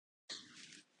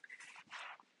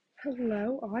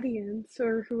Hello, audience,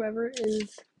 or whoever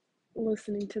is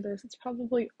listening to this. It's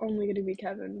probably only going to be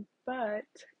Kevin, but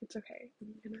it's okay.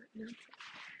 I'm gonna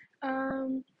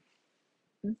announce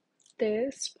it.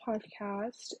 This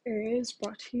podcast is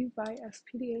brought to you by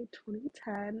SPDA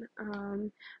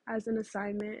 2010 as an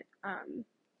assignment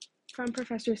from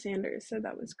Professor Sanders, so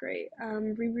that was great.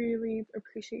 We really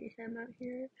appreciate him out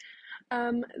here.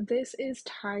 This is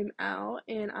Time Out,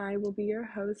 and I will be your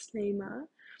host, Nema.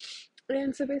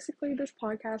 And so basically, this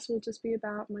podcast will just be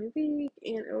about my week,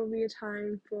 and it will be a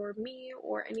time for me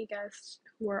or any guests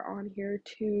who are on here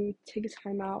to take a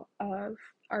time out of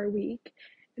our week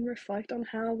and reflect on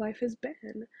how life has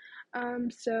been.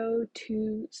 So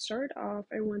to start off,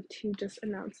 I want to just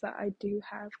announce that I do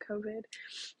have COVID.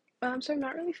 So I'm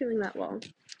not really feeling that well.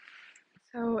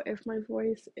 So if my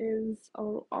voice is a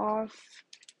little off,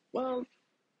 well,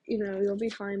 you'll be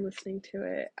fine listening to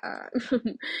it.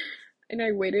 And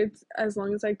I waited as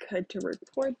long as I could to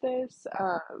record this.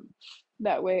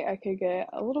 That way I could get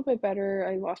a little bit better.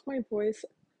 I lost my voice,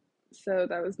 so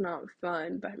that was not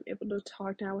fun, but I'm able to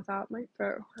talk now without my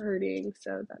throat hurting,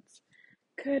 so that's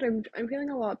good. I'm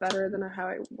feeling a lot better than how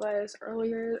I was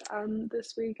earlier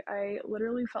this week. I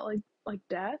literally felt like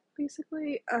death,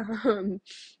 basically. So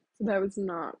that was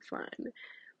not fun.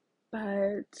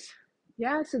 But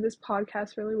yeah, so this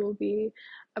podcast really will be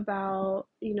about,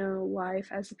 life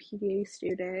as a PDA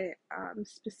student,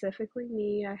 specifically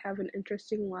me. I have an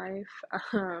interesting life.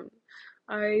 Um,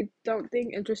 I don't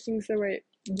think interesting is the right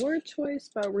word choice,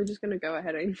 but we're just going to go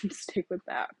ahead and stick with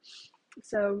that.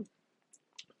 So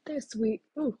this week,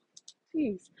 oh,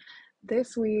 geez,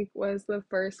 this week was the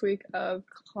first week of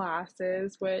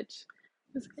classes, which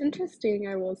was interesting,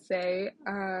 I will say.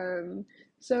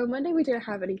 So Monday we didn't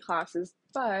have any classes,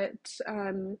 but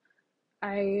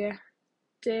I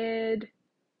did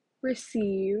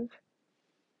receive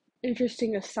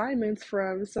interesting assignments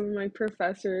from some of my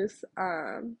professors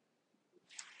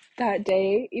that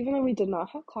day. Even though we did not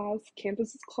have class,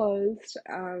 campus is closed.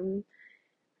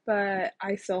 But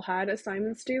I still had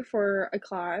assignments due for a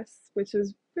class, which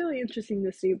was really interesting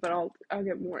to see, but I'll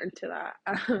get more into that.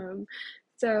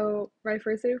 So my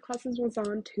first day of classes was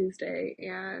on Tuesday,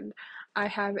 and I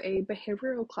have a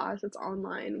behavioral class that's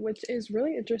online, which is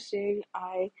really interesting.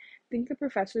 I think the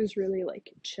professor is really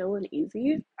like chill and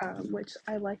easy, which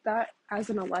I like that as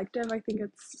an elective. I think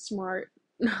it's smart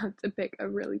not to pick a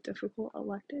really difficult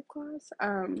elective class.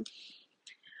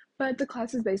 But the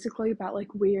class is basically about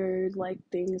like weird like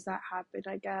things that happen,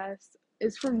 I guess.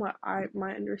 Is from what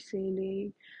my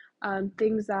understanding.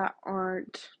 Things that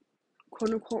aren't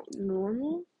quote unquote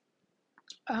normal.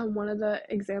 One of the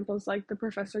examples like the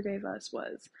professor gave us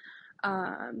was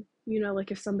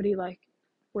like if somebody like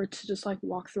were to just like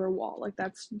walk through a wall, like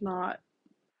that's not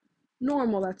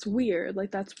normal, that's weird,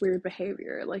 like that's weird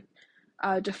behavior, like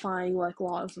defying like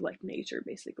laws of like nature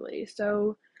basically.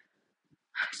 So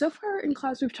far in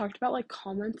class, we've talked about like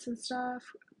comments and stuff.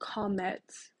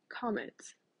 Comets.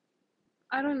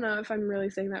 I don't know if I'm really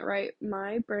saying that right.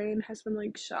 My brain has been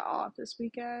like shut off this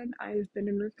weekend. I've been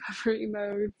in recovery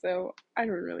mode, so I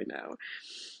don't really know.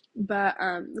 But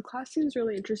the class seems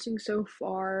really interesting so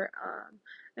far,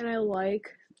 and I like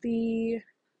the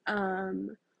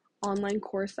online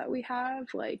course that we have.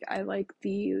 Like I like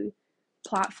the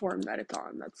platform that it's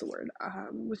on. That's the word,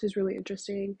 which is really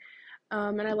interesting.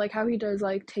 And I like how he does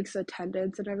like takes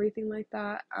attendance and everything like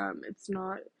that. It's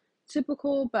not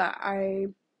typical, but I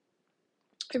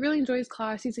really enjoy his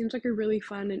class. He seems like a really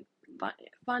fun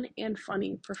and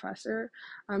funny professor.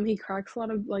 He cracks a lot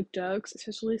of like jokes,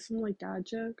 especially some like dad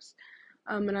jokes.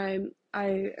 And I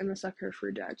am a sucker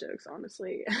for dad jokes,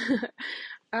 honestly.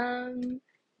 um,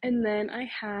 and then I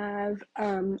have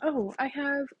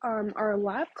our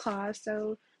lab class.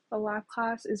 So the lab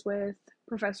class is with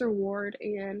Professor Ward,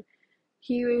 and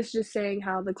he was just saying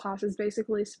how the class is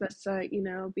basically supposed to,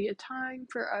 be a time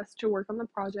for us to work on the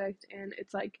project, and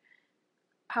it's like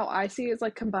how I see it is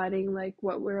like combining like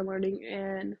what we're learning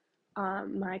in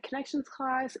my connections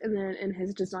class and then in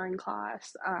his design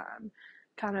class,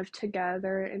 kind of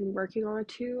together and working on it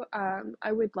too.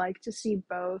 I would like to see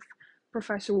both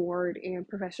Professor Ward and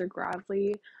Professor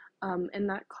Gradley in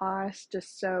that class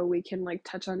just so we can like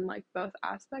touch on like both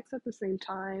aspects at the same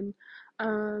time.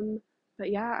 Um, but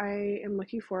yeah, I am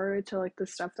looking forward to like the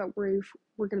stuff that we're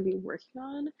going to be working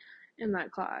on in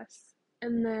that class.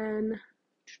 And then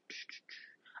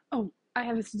oh, I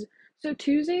have so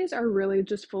Tuesdays are really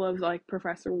just full of like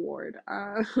Professor Ward.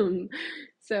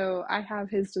 So I have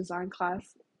his design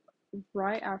class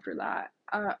right after that,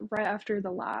 right after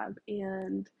the lab,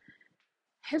 and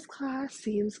His class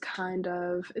seems kind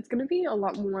of, it's going to be a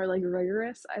lot more like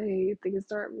rigorous, I think is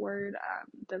the right word,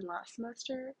 than last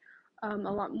semester. A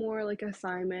lot more like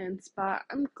assignments, but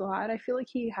I'm glad. I feel like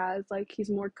he's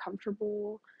more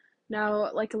comfortable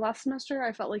now. Like last semester,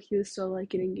 I felt like he was still like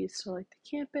getting used to like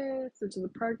the campus and to the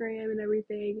program and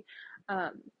everything.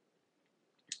 Um,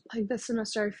 like this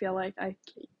semester, I feel like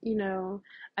you know,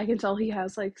 I can tell he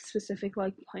has like specific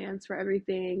like plans for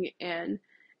everything and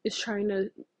is trying to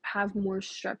have more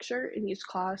structure in each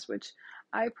class, which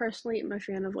I personally am a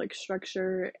fan of like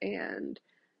structure and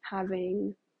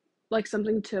having like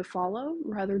something to follow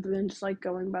rather than just like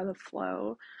going by the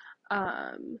flow.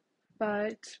 Um,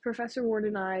 but Professor Ward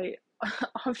and I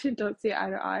often don't see eye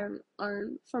to eye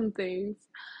on some things.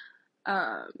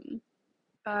 Um,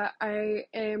 but I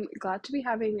am glad to be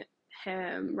having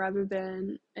him rather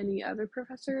than any other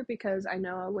professor because I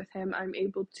know with him I'm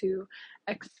able to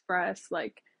express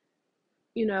like,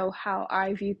 you know, how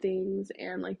I view things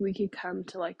and like we could come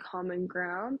to like common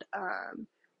ground,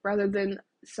 rather than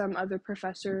some other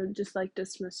professor just like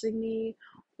dismissing me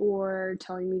or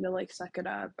telling me to like suck it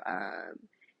up.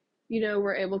 You know,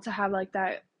 we're able to have like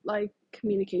that like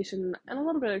communication and a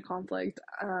little bit of conflict,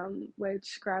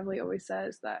 which Gravely always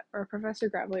says that, or Professor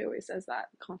Gravely always says that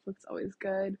conflict's always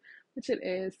good, which it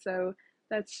is. So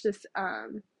that's just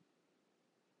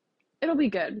it'll be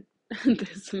good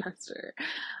this semester.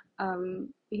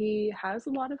 He has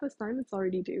a lot of assignments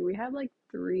already due. We had like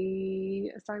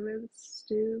 3 assignments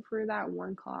due for that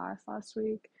one class last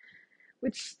week,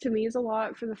 which to me is a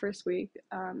lot for the first week.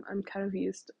 I'm kind of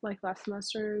used, like last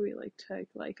semester, we like took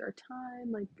like our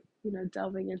time, like, you know,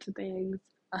 delving into things.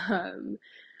 Um,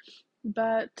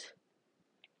 but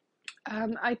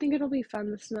I think it'll be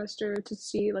fun this semester to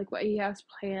see like what he has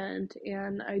planned,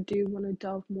 and I do want to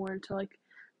delve more into like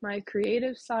my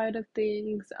creative side of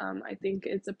things. I think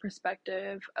it's a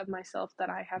perspective of myself that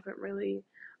I haven't really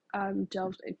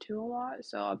delved into a lot,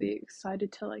 so I'll be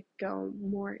excited to like go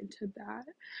more into that.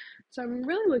 So I'm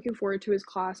really looking forward to his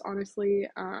class, honestly,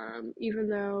 even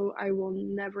though I will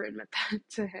never admit that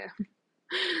to him.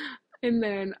 And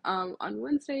then on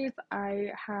Wednesdays,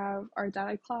 I have our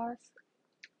data class.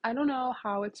 I don't know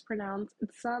how it's pronounced.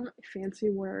 It's some fancy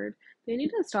word. They need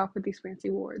to stop with these fancy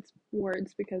words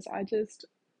because I just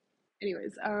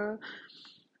anyways,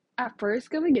 at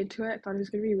first going into it, I thought it was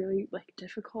gonna be really like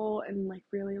difficult and like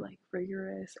really like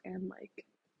rigorous and like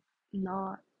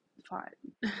not fun.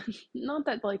 Not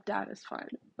that like that is fun,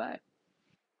 but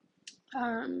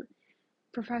um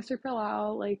Professor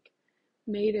Palau like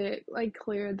made it like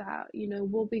clear that, you know,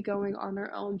 we'll be going on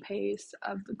our own pace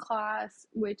of the class,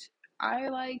 which I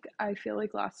like. I feel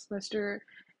like last semester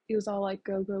it was all like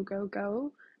go go go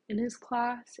go in his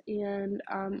class, and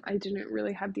I didn't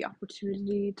really have the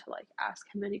opportunity to like ask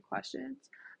him any questions.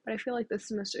 But I feel like this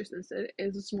semester, since it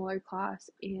is a smaller class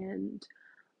and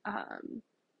um,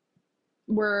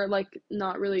 we're like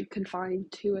not really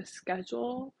confined to a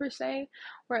schedule per se,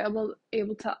 we're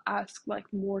able to ask like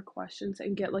more questions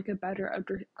and get like a better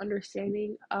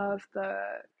understanding of the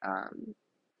um,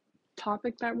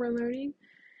 topic that we're learning,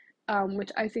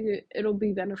 which I think it'll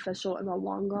be beneficial in the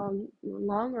long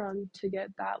run to get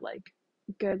that like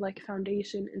good like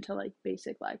foundation into like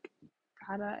basic like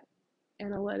data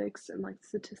analytics and like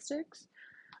statistics.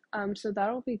 So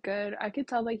that'll be good. I could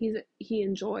tell that he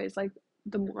enjoys like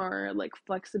the more like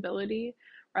flexibility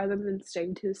rather than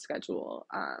staying to his schedule.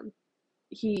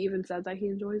 He even said that he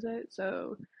enjoys it,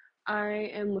 so I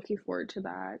am looking forward to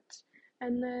that.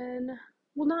 And then,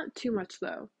 well, not too much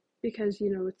though, because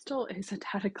you know it still is a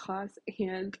data class,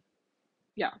 and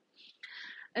yeah.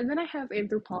 And then I have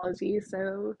anthropology,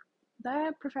 so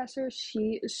that professor,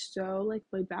 she is so like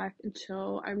laid back and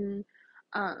chill. I'm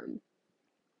um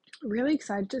really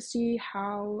excited to see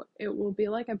how it will be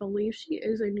like. I believe she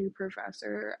is a new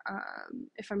professor,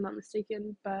 if I'm not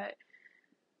mistaken, but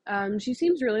she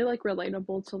seems really like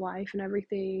relatable to life and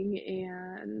everything,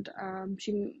 and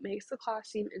she makes the class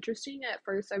seem interesting. At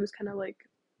first, I was kind of like,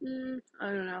 I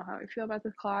don't know how I feel about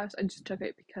this class. I just took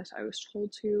it because I was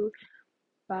told to,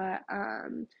 but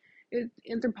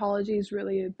anthropology is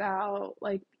really about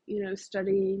like, you know,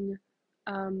 studying,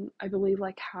 I believe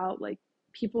like how like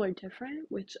people are different,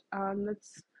 which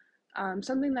that's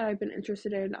something that I've been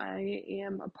interested in. I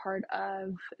am a part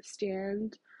of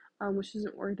stand, which is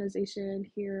an organization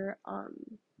here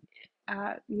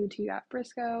at UT at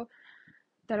Briscoe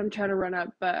that I'm trying to run up,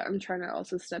 but I'm trying to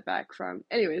also step back from.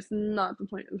 Anyways, not the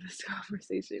point of this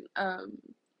conversation.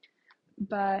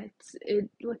 But it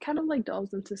kind of like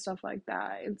delves into stuff like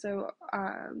that, and so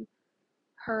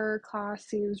her class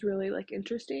seems really like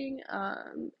interesting,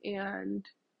 and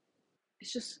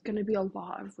it's just going to be a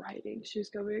lot of writing. She's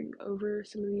going over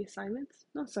some of the assignments,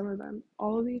 not some of them,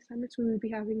 all of the assignments we would be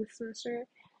having this semester.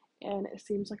 And it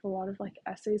seems like a lot of like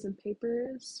essays and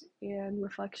papers and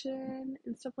reflection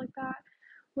and stuff like that,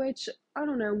 which I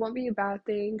don't know, won't be a bad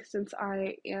thing since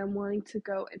I am wanting to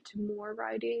go into more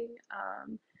writing.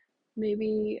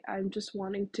 Maybe I'm just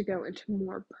wanting to go into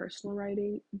more personal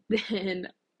writing than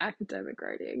academic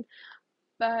writing,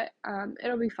 but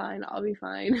it'll be fine. I'll be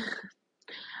fine.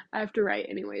 I have to write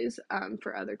anyways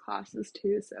for other classes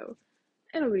too, so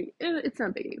it's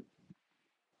not biggie.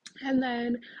 And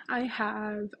then I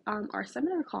have our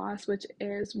seminar class, which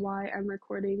is why I'm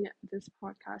recording this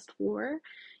podcast for.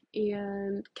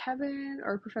 And Kevin,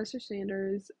 or Professor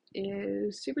Sanders,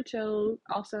 is super chill,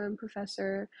 awesome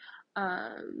professor.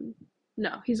 Um,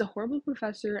 no, he's a horrible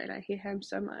professor, and I hate him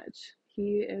so much.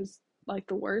 He is like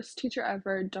the worst teacher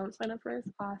ever. Don't sign up for his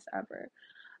class ever.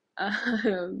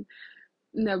 Um,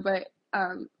 no, but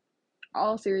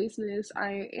all seriousness,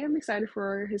 I am excited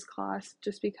for his class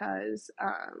just because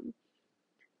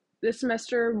this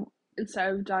semester,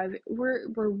 instead of diving, we're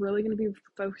really going to be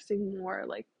focusing more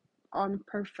like on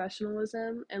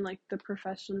professionalism and like the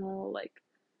professional like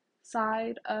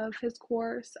side of his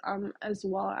course, as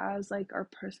well as like our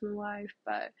personal life.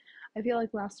 But I feel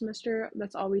like last semester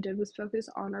that's all we did was focus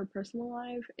on our personal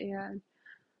life, and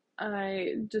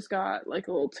I just got like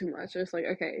a little too much. I was like,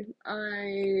 okay,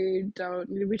 I don't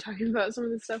need to be talking about some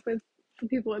of this stuff with the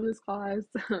people in this class.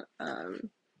 um,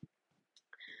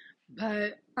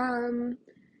 but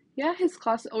yeah, his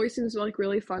class always seems like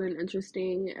really fun and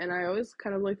interesting, and I always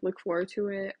kind of like look forward to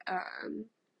it.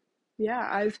 Yeah,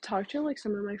 I've talked to like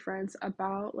some of my friends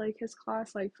about like his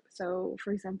class. Like, so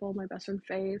for example, my best friend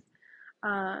Faith,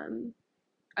 um,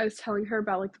 I was telling her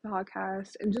about like the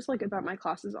podcast and just like about my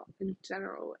classes in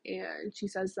general, and she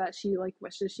says that she like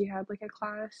wishes she had like a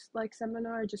class like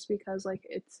seminar just because like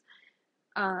it's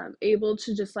able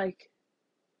to just like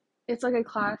it's like a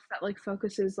class that like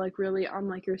focuses like really on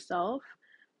like yourself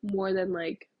more than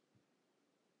like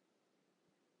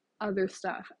other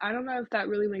stuff. I don't know if that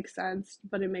really makes sense,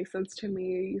 but it makes sense to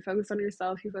me. You focus on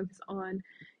yourself, you focus on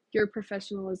your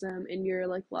professionalism in your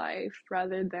like life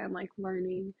rather than like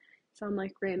learning some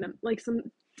like random like some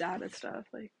data stuff.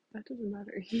 Like that doesn't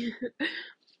matter.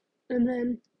 And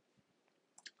then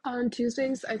on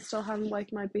Tuesdays I still have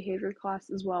like my behavior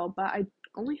class as well, but I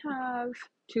only have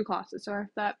two classes. So I have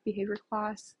that behavior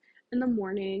class in the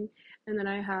morning, and then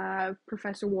I have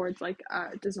Professor Ward's like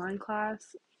design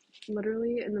class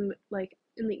literally in the like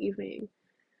in the evening.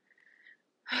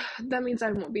 That means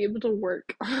I won't be able to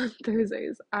work on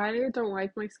Thursdays. I don't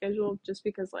like my schedule just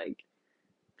because like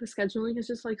the scheduling is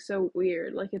just like so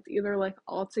weird. Like it's either like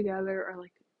all together or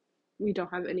like we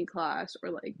don't have any class or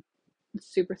like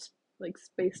super like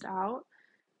spaced out.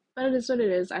 But it is what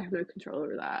it is. I have no control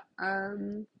over that.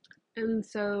 And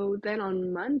so then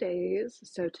on Mondays,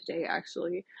 so today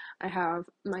actually, I have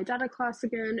my data class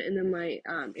again, and then my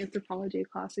anthropology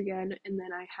class again, and then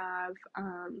I have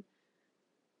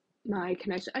my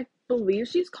connection. I believe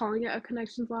she's calling it a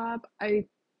connections lab. I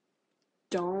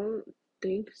don't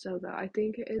think so though. I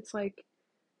think it's like,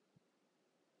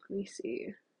 let me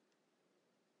see,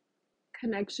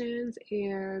 connections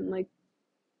and like,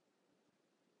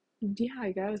 yeah,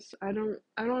 I guess I don't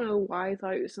know why I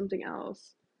thought it was something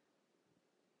else.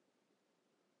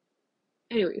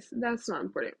 Anyways, that's not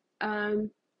important.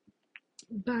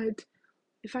 But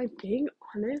if I'm being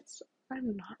honest,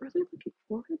 I'm not really looking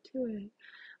forward to it.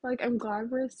 Like, I'm glad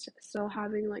we're still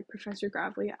having like Professor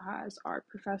Gravely as our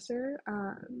professor.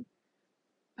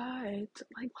 But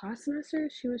like last semester,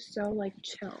 she was so like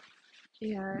chill,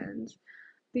 and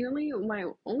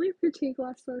my only critique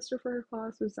last semester for her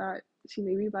class was that she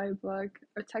made me buy a book,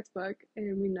 a textbook,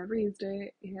 and we never used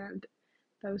it, and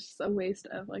that was just a waste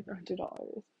of like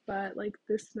 $100. But like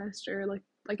this semester,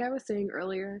 like I was saying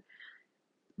earlier,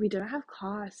 we didn't have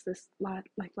class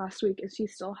last week, and she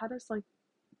still had us like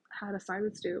had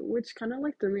assignments due, which kind of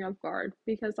like threw me off guard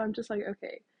because I'm just like,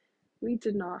 okay, we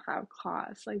did not have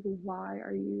class. Like, why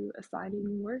are you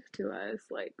assigning work to us?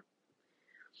 Like,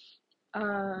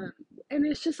 uh, and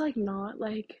it's just like not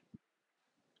like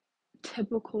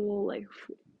typical. Like,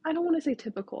 I don't want to say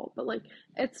typical, but like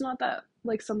it's not that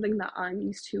like something that I'm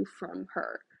used to from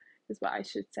her, is what I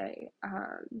should say.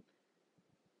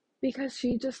 Because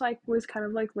she just like was kind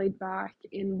of like laid back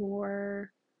and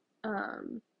more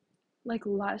um like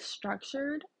less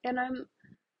structured, and I'm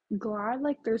glad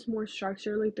like there's more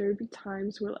structure. Like there would be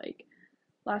times where like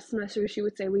last semester she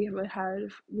would say we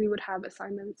would have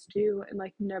assignments due and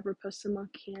like never post them on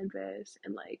Canvas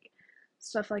and like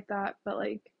stuff like that, but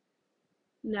like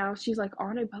now she's like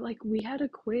on it. But like we had a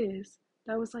quiz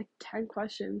that was like 10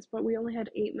 questions, but we only had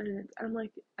 8 minutes. And I'm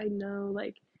like, I know,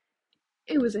 like,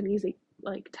 it was an easy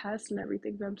like test and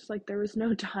everything, but I'm just like, there was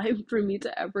no time for me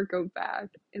to ever go back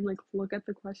and like look at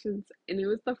the questions. And it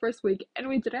was the first week, and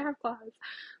we didn't have class.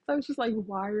 So I was just like,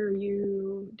 why are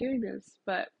you doing this?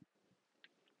 But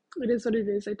it is what it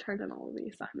is. I turned in all of the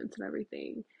assignments and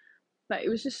everything. But it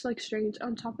was just like strange.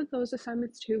 On top of those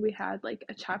assignments too, we had like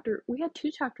a chapter. We had two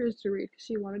chapters to read because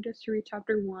she wanted us to read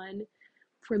chapter one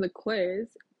for the quiz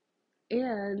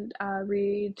and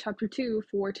read chapter two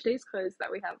for today's quiz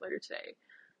that we have later today.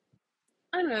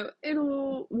 I don't know.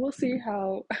 We'll see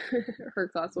how her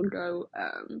class will go.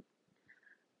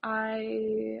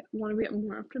 I want to be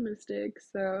more optimistic,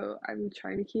 so I'm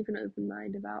trying to keep an open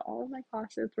mind about all of my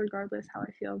classes, regardless how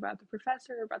I feel about the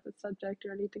professor, about the subject,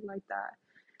 or anything like that.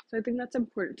 So I think that's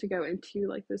important to go into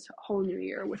like this whole new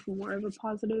year with more of a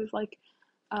positive, like,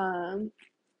 um,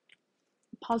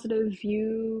 positive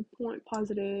viewpoint,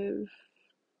 positive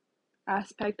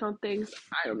aspect on things.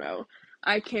 I don't know.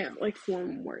 I can't like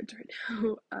form words right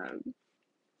now.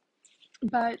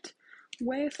 But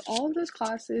with all of those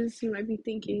classes, you might be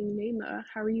thinking, Nema,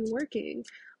 how are you working?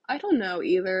 I don't know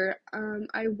either.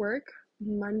 I work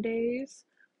Mondays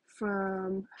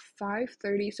from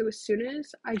 5:30. So as soon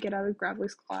as I get out of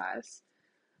Gravely's class,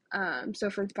 so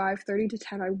from 5:30 to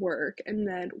 10 I work, and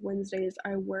then Wednesdays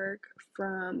I work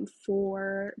from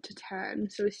 4 to 10.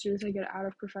 So as soon as I get out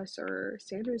of Professor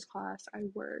Sanders' class, I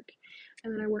work.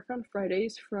 And then I work on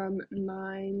Fridays from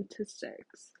 9 to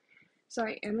 6. So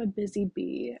I am a busy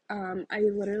bee. I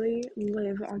literally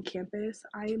live on campus.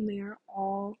 I am there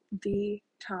all the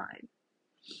time.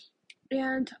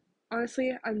 And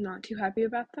honestly, I'm not too happy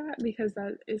about that because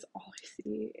that is all I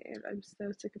see and I'm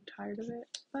so sick and tired of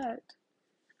it. But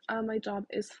my job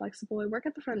is flexible. I work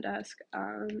at the front desk.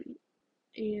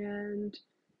 And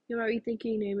you might be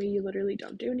thinking, Amy, you literally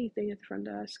don't do anything at the front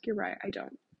desk. You're right, I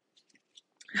don't.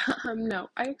 No,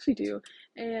 I actually do.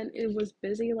 And it was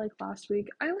busy like last week.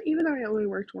 Even though I only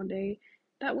worked one day,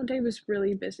 that one day was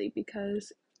really busy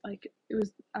because like it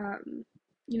was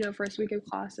first week of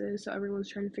classes, so everyone's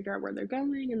trying to figure out where they're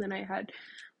going, and then I had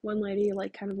one lady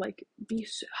like kind of like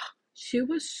she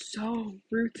was so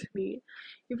rude to me.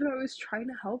 Even though I was trying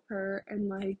to help her, and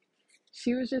like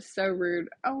she was just so rude.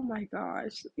 Oh my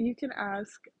gosh. You can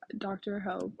ask Dr.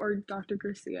 Hope or Dr.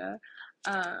 Garcia.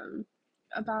 Um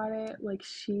about it. Like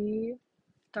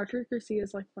Dr. Garcia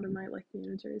is like one of my like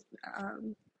managers.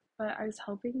 But I was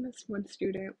helping this one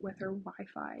student with her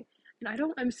Wi-Fi,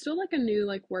 and I'm still like a new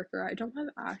like worker. I don't have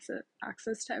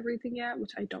access to everything yet,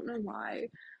 which I don't know why.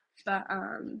 But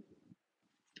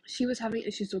she was having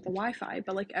issues with the Wi-Fi.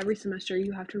 But like every semester,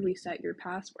 you have to reset your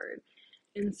password.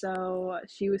 And so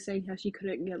she was saying how she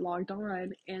couldn't get logged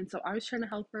on. And so I was trying to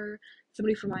help her.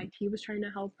 Somebody from IT was trying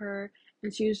to help her.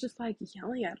 And she was just like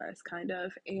yelling at us, kind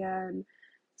of. And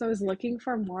so I was looking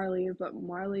for Marley, but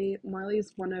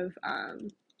Marley's one of,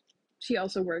 she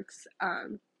also works,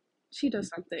 she does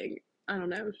something. I don't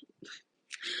know.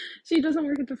 She doesn't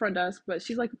work at the front desk, but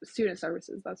she's like student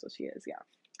services. That's what she is,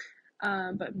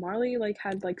 yeah. But Marley like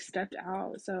had like stepped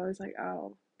out, so I was like,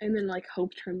 oh. And then like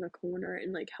Hope turned the corner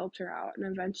and like helped her out, and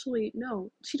eventually,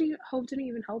 no, she didn't. Hope didn't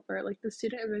even help her. Like the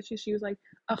student eventually, she was like,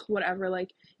 ugh, whatever.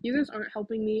 Like you guys aren't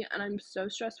helping me, and I'm so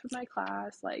stressed with my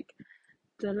class. Like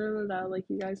da da da da. Like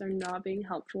you guys are not being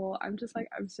helpful. I'm just like,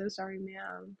 I'm so sorry,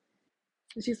 ma'am.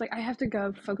 And she's like, I have to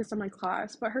go focus on my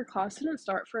class, but her class didn't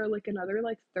start for like another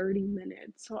like 30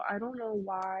 minutes. So I don't know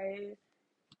why.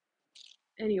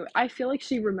 Anyway, I feel like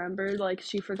she remembered, like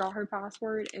she forgot her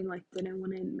password and like didn't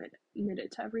want to admit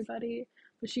it to everybody.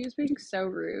 But she was being so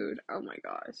rude. Oh my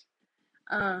gosh.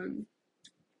 Um,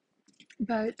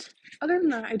 but other than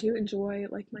that, I do enjoy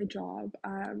like my job.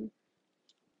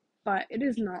 But it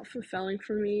is not fulfilling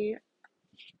for me.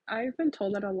 I've been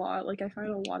told that a lot. Like I find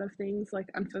a lot of things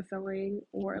like unfulfilling,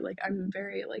 or like I'm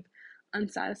very like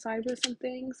unsatisfied with some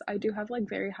things. I do have like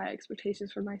very high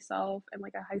expectations for myself and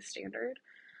like a high standard.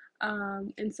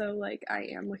 And so like I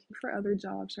am looking for other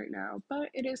jobs right now, but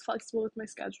it is flexible with my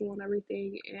schedule and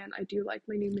everything, and I do like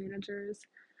my new managers.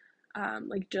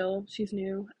 Like Jill, she's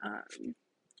new.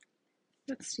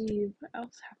 Let's see what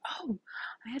else oh,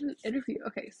 I had an interview.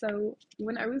 Okay, so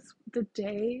when I was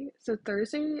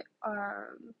Thursday,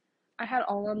 I had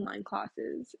all online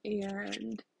classes,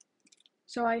 and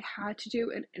so I had to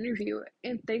do an interview,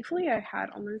 and thankfully I had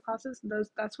online classes.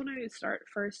 That's when I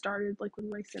first started like with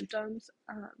my symptoms.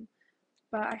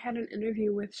 But I had an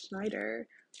interview with Schneider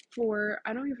for,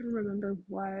 I don't even remember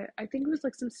what. I think it was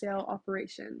like some sale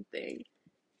operation thing,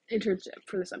 internship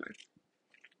for the summer.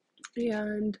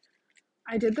 And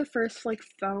I did the first like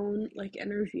phone like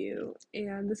interview,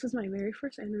 and this was my very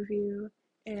first interview.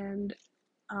 and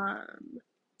um,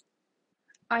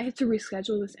 I had to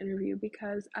reschedule this interview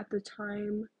because at the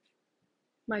time,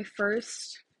 my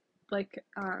first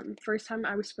time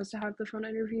I was supposed to have the phone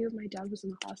interview, my dad was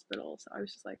in the hospital, so I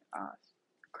was just like, ah,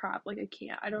 crap, like I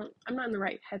can't, I'm not in the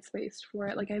right headspace for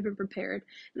it. Like I haven't prepared,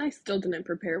 and I still didn't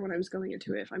prepare when I was going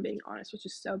into it, if I'm being honest, which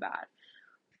is so bad.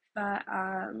 But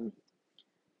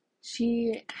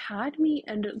she had me,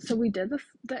 and so we did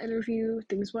the interview.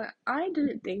 Things went. I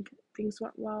didn't think things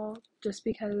went well, just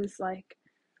because like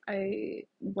I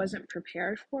wasn't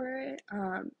prepared for it.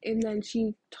 And then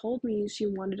she told me she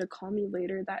wanted to call me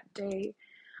later that day.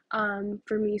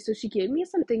 For me, so she gave me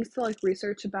some things to like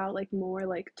research about, like more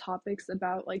like topics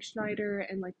about like Schneider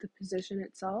and like the position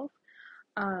itself.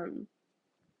 Um,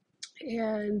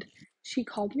 and she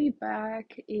called me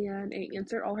back and I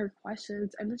answered all her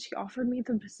questions, and then she offered me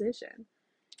the position.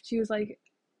 She was like,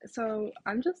 so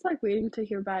I'm just like waiting to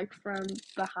hear back from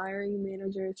the hiring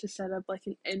manager to set up like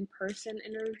an in-person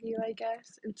interview, I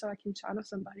guess, and so I can chat with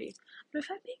somebody. But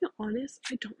if I'm being honest,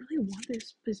 I don't really want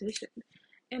this position.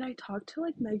 And I talked to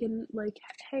like Megan, like,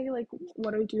 hey, like,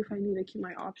 what do I do if I need to keep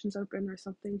my options open or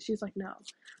something? She's like, no,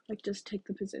 like, just take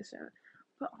the position.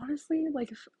 But honestly,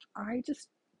 like, if I just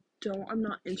don't, I'm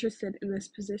not interested in this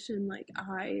position. Like,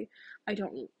 I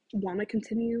don't want to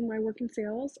continue my work in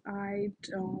sales. I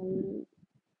don't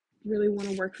really want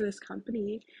to work for this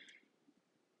company.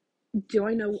 Do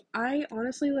I know? I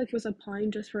honestly like was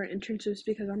applying just for internships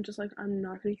because I'm just like, I'm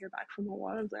not gonna hear back from a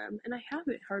lot of them, and I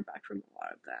haven't heard back from a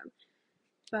lot of them.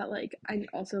 But like I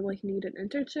also like need an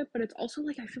internship, but it's also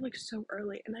like I feel like so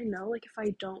early, and I know like if I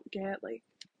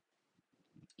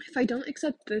don't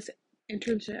accept this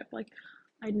internship, like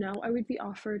I know I would be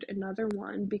offered another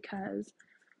one because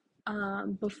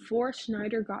before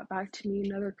Schneider got back to me,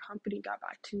 another company got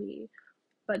back to me,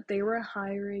 but they were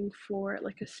hiring for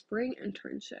like a spring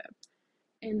internship.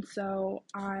 And so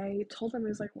I told them, I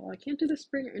was like, well, I can't do the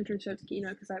spring internships, you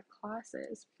know, because I have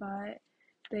classes, but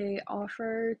they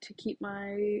offer to keep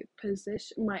my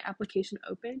application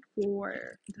open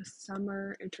for the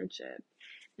summer internship,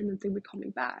 and then they would call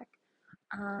me back.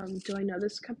 Do I know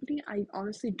this company? I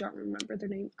honestly don't remember their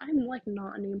name. I'm like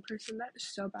not a name person. That is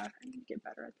so bad. I need to get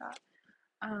better at that.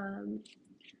 Um,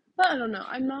 but I don't know.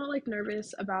 I'm not like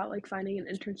nervous about like finding an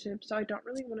internship, so I don't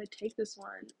really want to take this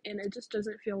one, and it just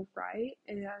doesn't feel right.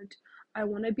 And I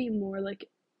want to be more like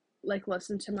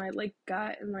listen to my like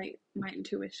gut and like my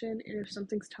intuition. And if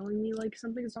something's telling me like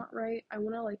something's not right, I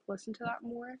want to like listen to that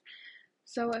more.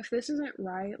 So if this isn't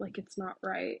right, like it's not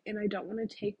right, and I don't want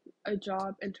to take a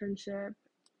job internship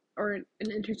or an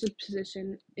internship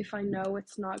position if I know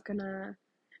it's not gonna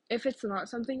if it's not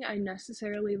something I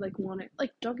necessarily like want to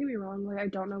like. Don't get me wrong, like I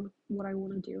don't know what I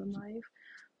want to do in life,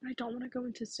 but I don't want to go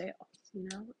into sales, you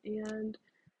know, and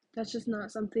that's just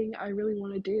not something I really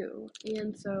want to do.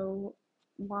 And so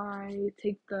why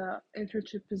take the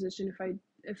internship position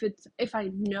if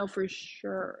I know for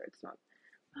sure it's not,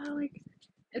 like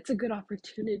it's a good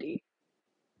opportunity,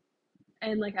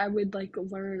 and like I would like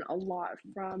learn a lot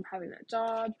from having that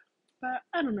job. But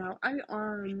I don't know. I'm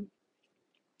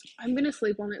gonna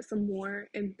sleep on it some more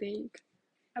and think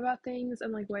about things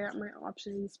and like weigh out my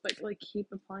options, but like keep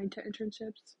applying to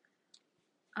internships.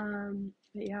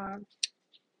 But yeah,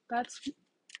 that's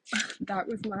that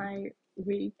was my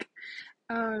week.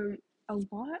 Um, a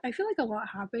lot. I feel like a lot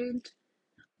happened.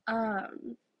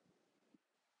 Um,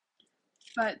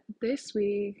 but this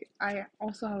week I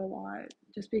also have a lot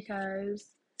just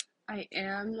because I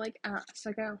am like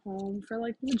stuck at home for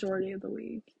like the majority of the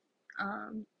week.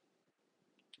 Um,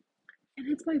 and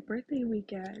it's my birthday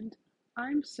weekend.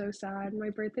 I'm so sad. My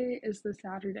birthday is this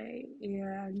Saturday,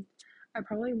 and I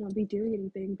probably won't be doing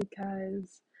anything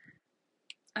because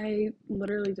I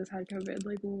literally just had COVID.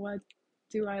 Like, what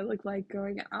do I look like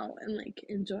going out and like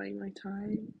enjoying my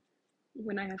time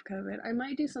when I have COVID? I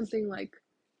might do something like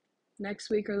next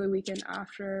week or the weekend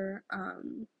after,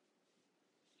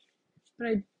 but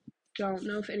I don't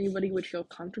know if anybody would feel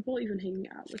comfortable even hanging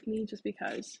out with me just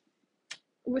because,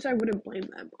 which I wouldn't blame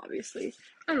them, obviously.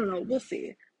 I don't know, we'll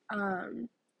see.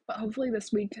 But hopefully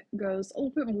this week goes a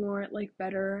little bit more like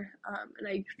better, and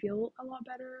I feel a lot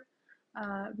better.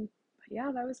 But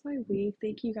yeah, that was my week.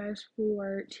 Thank you guys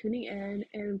for tuning in,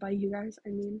 and by you guys, I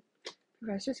mean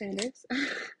Professor Sanders.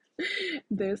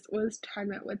 This was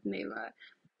Time Out with Nema.